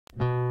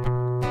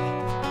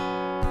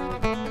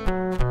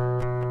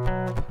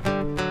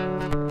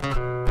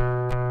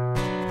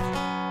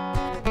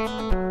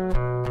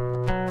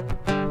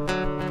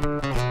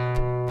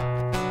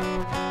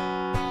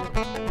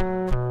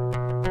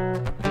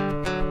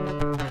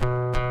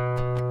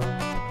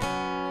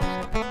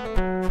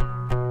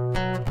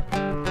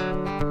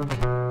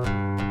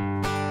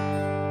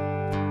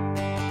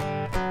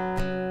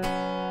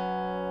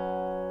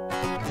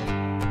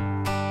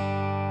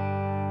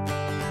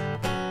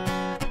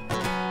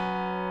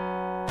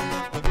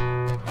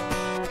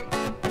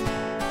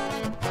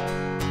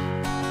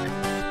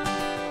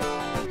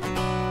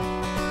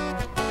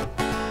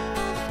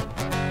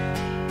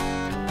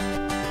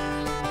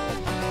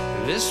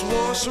This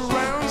war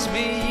surrounds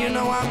me, you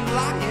know I'm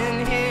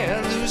lying here,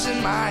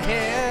 losing my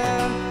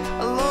head.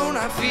 Alone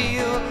I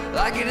feel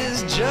like it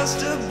is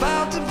just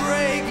about to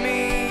break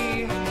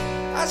me.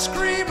 I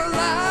scream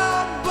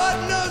aloud, but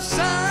no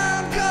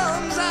sound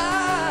comes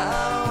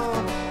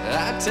out.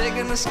 I take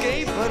an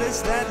escape, but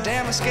it's that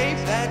damn escape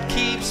that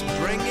keeps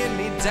bringing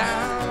me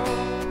down.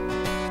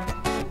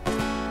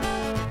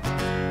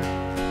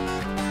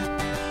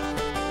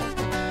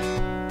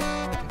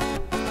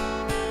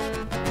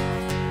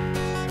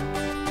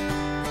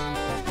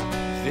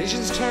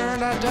 Visions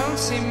turn, I don't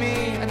see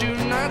me, I do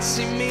not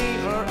see me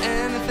or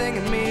anything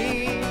in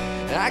me.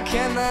 I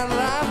cannot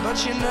lie,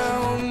 but you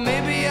know,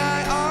 maybe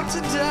I ought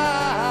to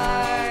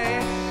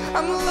die.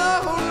 I'm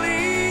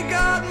lonely,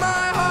 got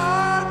my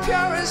heart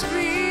pure as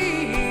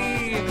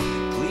me.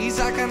 Please,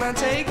 I cannot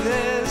take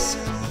this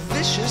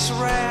vicious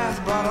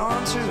wrath brought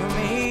onto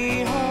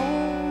me.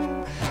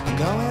 Home, I'm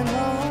going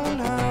home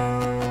now.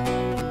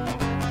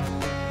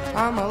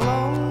 I'm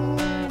alone,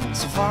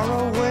 so far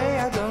away,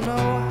 I don't know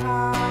how.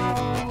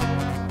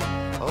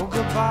 Oh,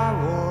 goodbye,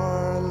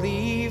 war,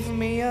 leave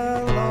me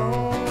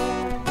alone.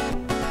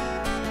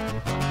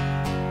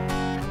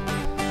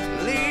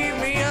 Leave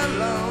me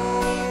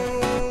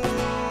alone.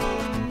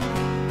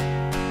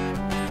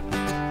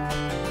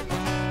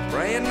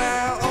 Praying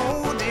now,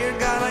 oh dear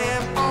God, I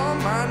am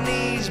on my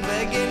knees,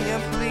 begging you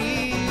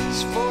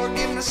please,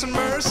 forgiveness and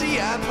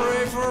mercy, I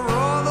pray for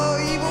all the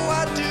evil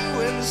I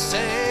do and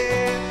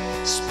say.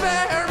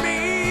 Spare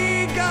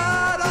me,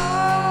 God,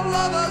 all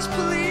of us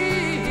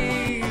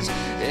please.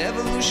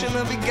 Evolution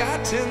of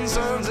begotten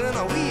sons, and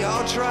we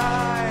all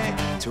try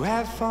to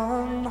have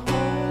fun.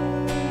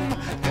 Home,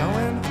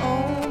 going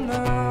home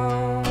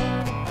now.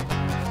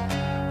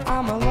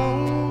 I'm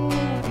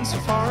alone, so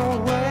far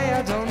away,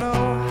 I don't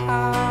know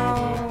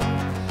how.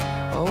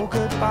 Oh,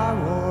 goodbye,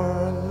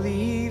 war,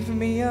 leave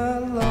me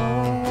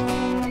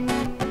alone.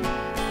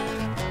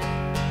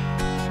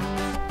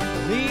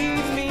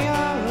 Leave me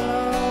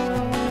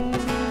alone.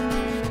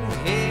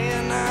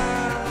 Here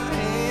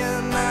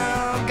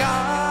now,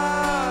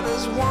 God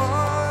has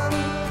won.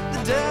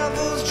 The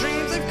devil's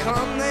dreams have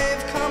come,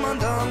 they've come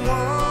undone,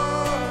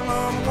 one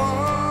on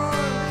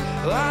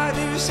one. I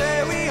do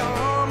say we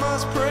all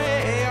must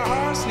pray, our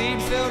hearts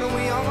need filled, and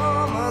we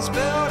all must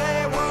build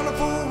a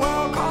wonderful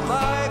world called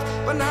life.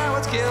 But now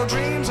it's killed,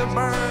 dreams are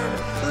burned,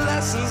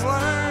 lessons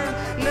learned.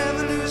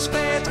 Never lose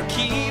faith or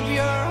keep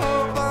your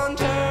hope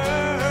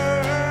unturned.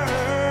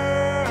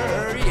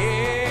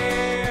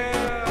 Yeah.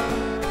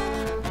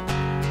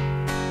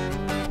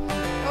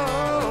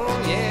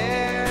 Oh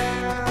yeah.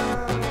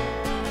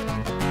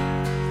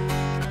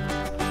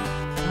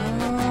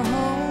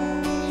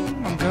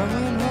 Home, I'm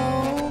going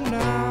home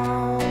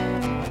now.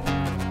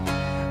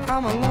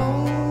 I'm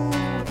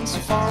alone, so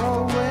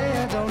far away,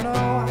 I don't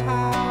know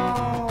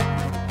how.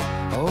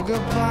 Oh,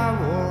 goodbye,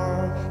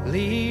 war,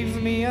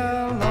 leave me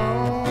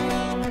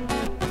alone.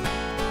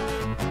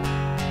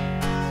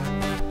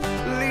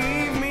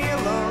 Leave me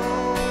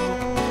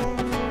alone.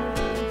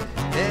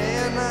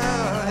 Hey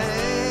now,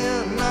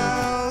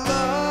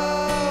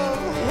 love,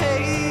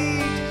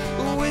 hate.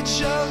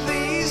 Which of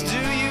these do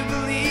you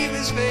believe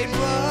is fate?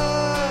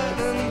 Blood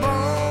and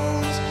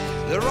bones,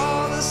 they're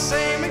all the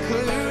same,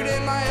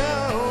 including my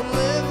own.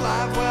 Live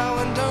life well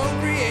and don't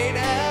create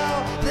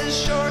hell. This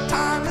short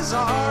time is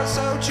ours,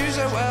 so choose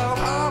it well.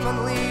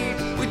 Commonly,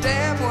 we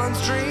damn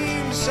one's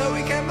dreams, so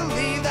we can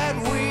believe that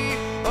we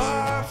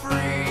are free.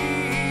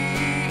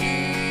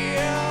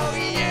 Oh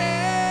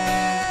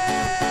yeah.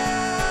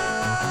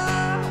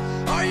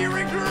 All your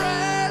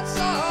regrets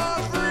are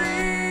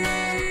free.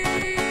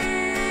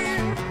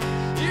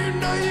 You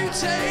know you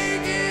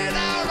take it.